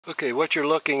Okay, what you're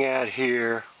looking at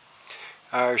here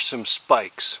are some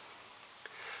spikes.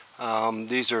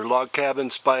 These are log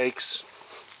cabin spikes,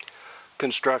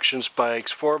 construction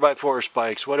spikes, 4x4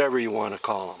 spikes, whatever you want to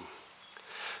call them.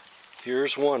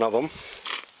 Here's one of them.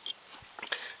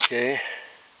 Okay,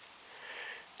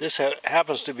 this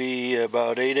happens to be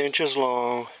about 8 inches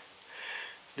long.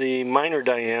 The minor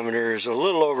diameter is a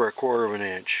little over 1/4 of an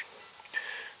inch.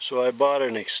 So I bought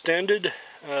an extended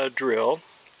drill,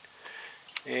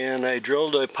 and I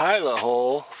drilled a pilot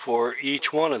hole for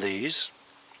each one of these,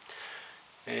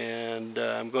 and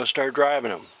I'm going to start driving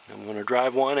them. I'm going to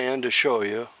drive one in to show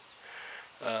you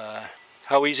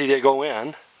how easy they go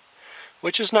in,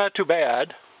 which is not too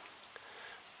bad.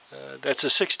 That's a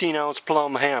 16-ounce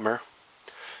plumb hammer.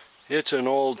 It's an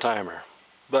old timer,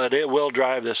 but it will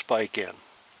drive this spike in.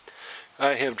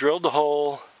 I have drilled the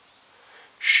hole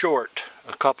short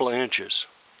a couple of inches.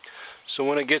 So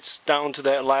when it gets down to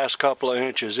that last couple of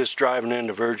inches, it's driving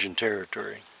into virgin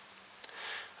territory.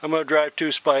 I'm going to drive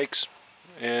 2 spikes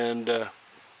and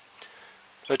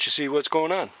let you see what's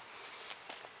going on.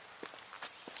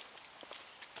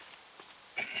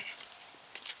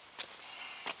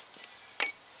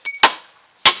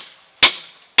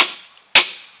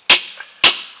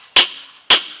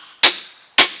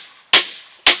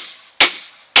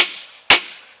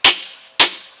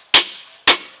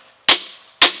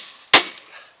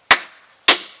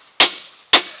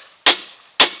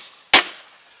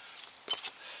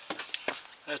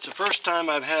 That's the first time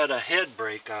I've had a head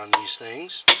break on these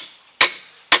things.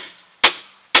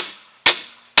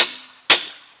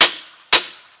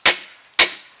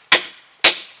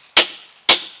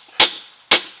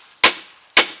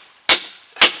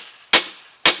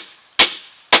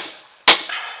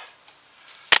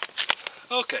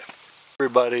 Okay.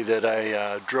 Everybody that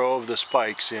I drove the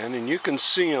spikes in, and you can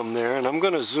see them there, and I'm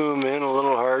going to zoom in a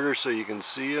little harder so you can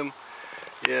see them.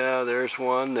 Yeah, there's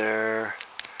one there.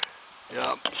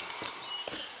 Yep.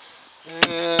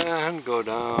 And go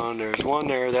down. There's one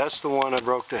there. That's the one I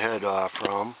broke the head off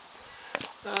from.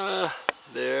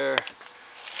 There.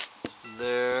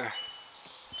 There.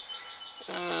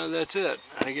 That's it,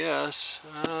 I guess.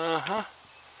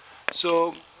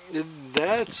 So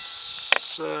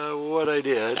that's what I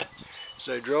did.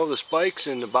 So I drove the spikes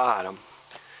in the bottom,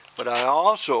 but I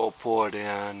also put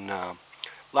in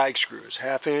lag screws,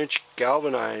 1/2 inch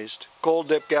galvanized, cold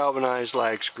dip galvanized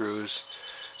lag screws,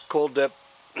 cold dip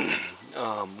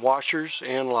washers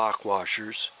and lock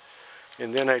washers,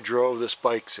 and then I drove the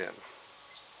spikes in.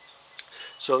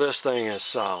 So this thing is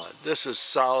solid. This is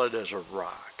solid as a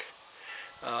rock.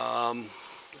 I'm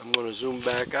going to zoom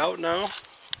back out now.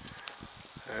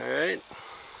 Alright.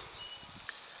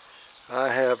 I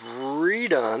have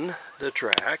redone the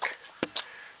track.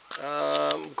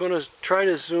 I'm going to try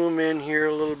to zoom in here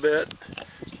a little bit.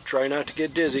 Try not to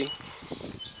get dizzy.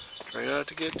 Try not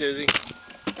to get dizzy.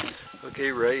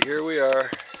 Okay, right here we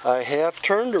are. I have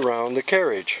turned around the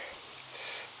carriage.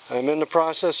 I'm in the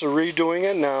process of redoing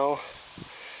it now.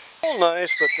 Oh,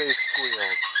 nice, but they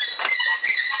squealed.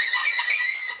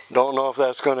 Don't know if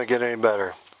that's going to get any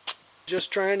better.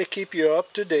 Just trying to keep you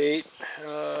up to date.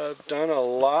 I've done a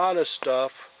lot of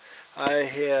stuff. I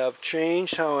have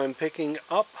changed how I'm picking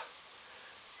up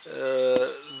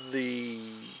the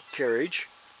carriage.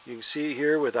 You can see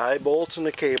here with eye bolts and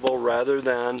a cable rather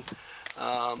than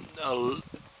a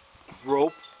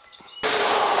rope.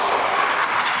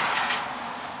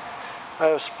 I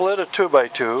have split a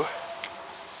 2x2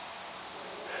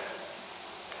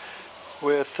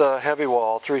 with a heavy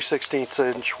wall, 3/16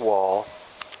 inch wall.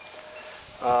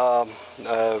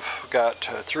 I've got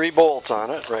 3 bolts on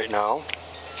it right now.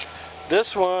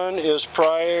 This one is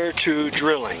prior to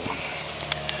drilling.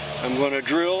 I'm going to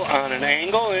drill on an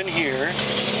angle in here,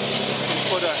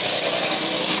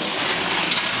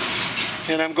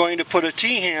 and I'm going to put a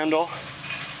T-handle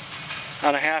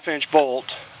on a 1/2 inch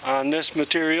bolt. On this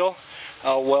material,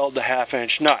 I'll weld the 1/2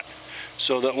 inch nut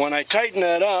so that when I tighten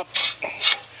that up,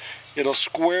 it'll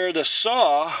square the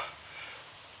saw.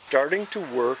 Starting to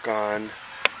work on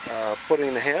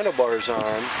putting the handlebars on,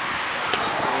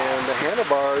 and the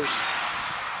handlebars,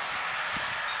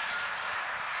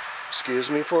 excuse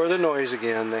me for the noise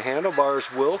again, the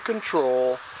handlebars will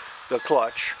control the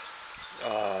clutch,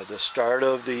 the start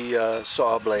of the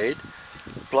saw blade,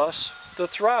 plus the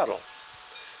throttle.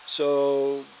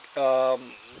 So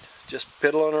just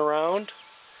piddling around.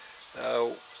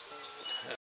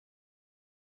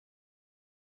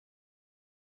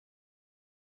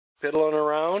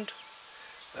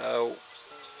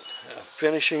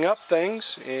 Finishing up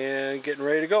things and getting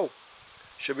ready to go.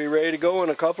 Should be ready to go in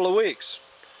a couple of weeks.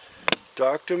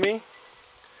 Talk to me.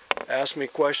 Ask me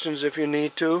questions if you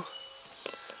need to.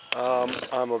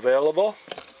 I'm available.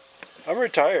 I'm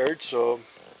retired, so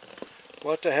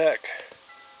what the heck.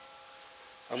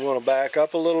 I'm going to back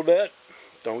up a little bit.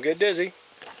 Don't get dizzy.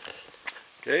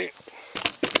 Okay,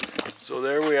 so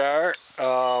there we are.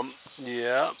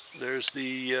 Yeah, there's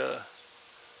the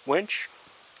winch.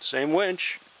 Same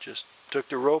winch. Just took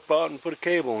the rope out and put a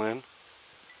cable in.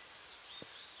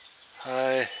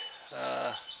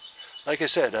 Like I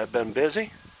said, I've been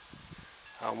busy.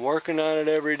 I'm working on it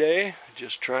every day,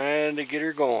 just trying to get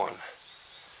her going.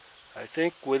 I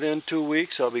think within 2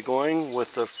 weeks I'll be going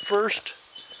with the first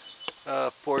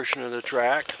portion of the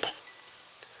track,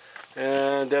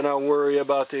 and then I'll worry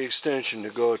about the extension to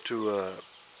go to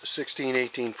 16,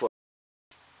 18 foot.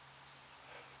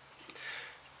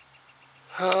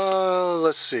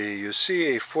 Let's see, you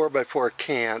see a 4x4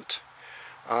 cant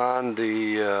on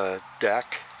the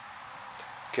deck,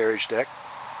 carriage deck.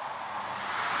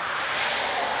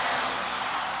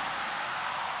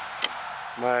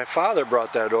 My father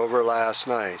brought that over last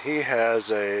night. He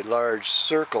has a large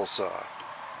circle saw.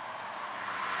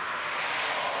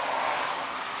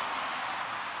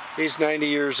 He's 90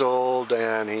 years old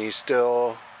and he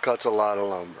still cuts a lot of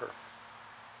lumber.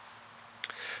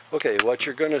 Okay, what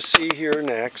you're going to see here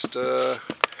next, I'm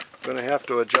going to have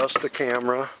to adjust the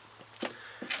camera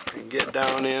and get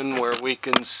down in where we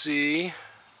can see.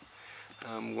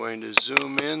 I'm going to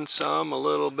zoom in a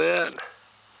little bit.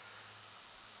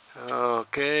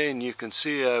 Okay, and you can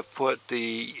see I've put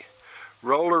the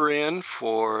roller in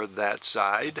for that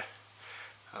side.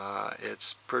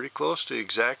 It's pretty close to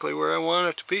exactly where I want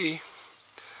it to be.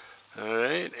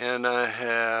 Alright, and I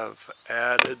have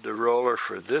added the roller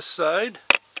for this side.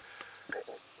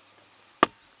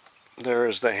 There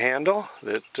is the handle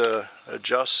that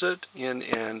adjusts it in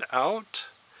and out.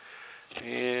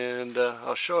 And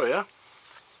I'll show you.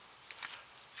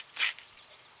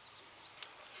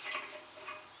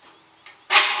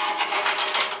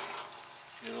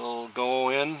 It'll go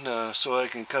in so I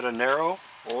can cut a narrow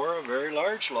or a very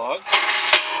large log.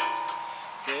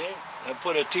 Okay, I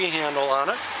put a T-handle on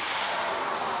it.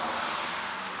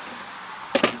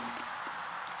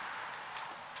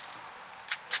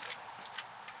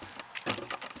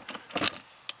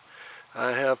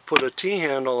 I have put a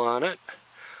T-handle on it.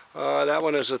 That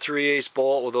one is a 3/8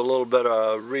 bolt with a little bit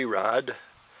of re-rod.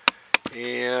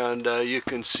 And you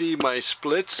can see my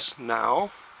splits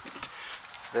now.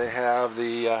 They have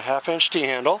the 1/2-inch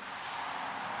T-handle.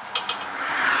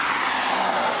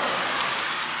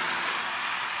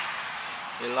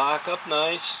 They lock up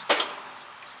nice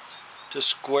to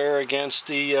square against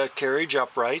the carriage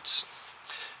uprights.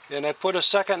 And I put a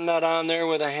second nut on there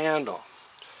with a handle.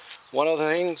 One of the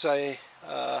things I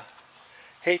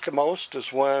hate the most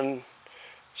is when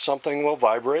something will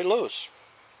vibrate loose.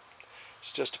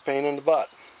 It's just a pain in the butt.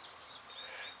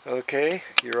 Okay,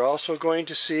 you're also going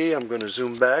to see, I'm going to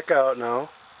zoom back out now.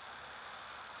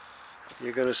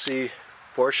 You're going to see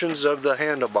portions of the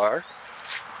handlebar.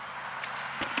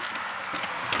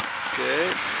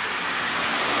 Okay,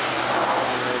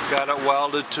 I've got it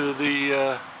welded to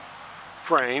the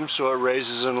frame so it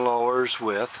raises and lowers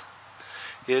with.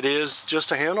 It is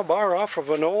just a handlebar off of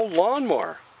an old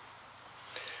lawnmower.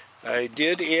 I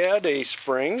did add a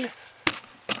spring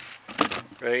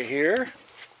right here,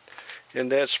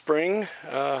 and that spring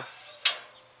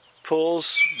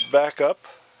pulls back up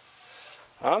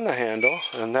on the handle,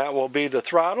 and that will be the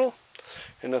throttle,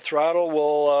 and the throttle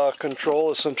will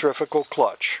control a centrifugal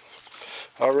clutch,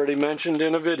 already mentioned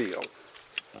in a video.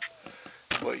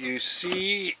 What you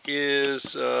see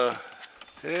is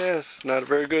it's not a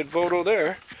very good photo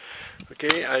there.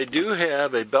 Okay, I do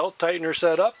have a belt tightener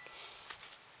set up.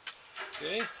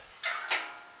 Okay,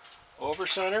 over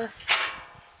center,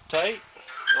 tight,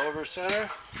 over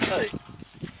center, tight.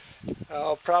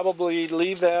 I'll probably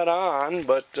leave that on,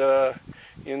 but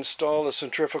install the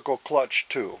centrifugal clutch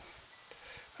too.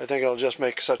 I think it'll just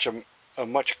make such a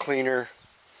much cleaner,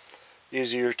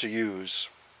 easier to use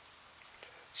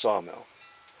sawmill.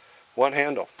 One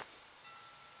handle.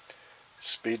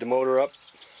 Speed the motor up,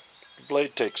 the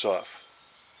blade takes off.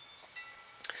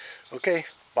 Okay,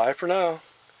 bye for now.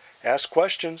 Ask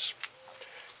questions.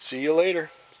 See you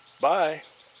later. Bye.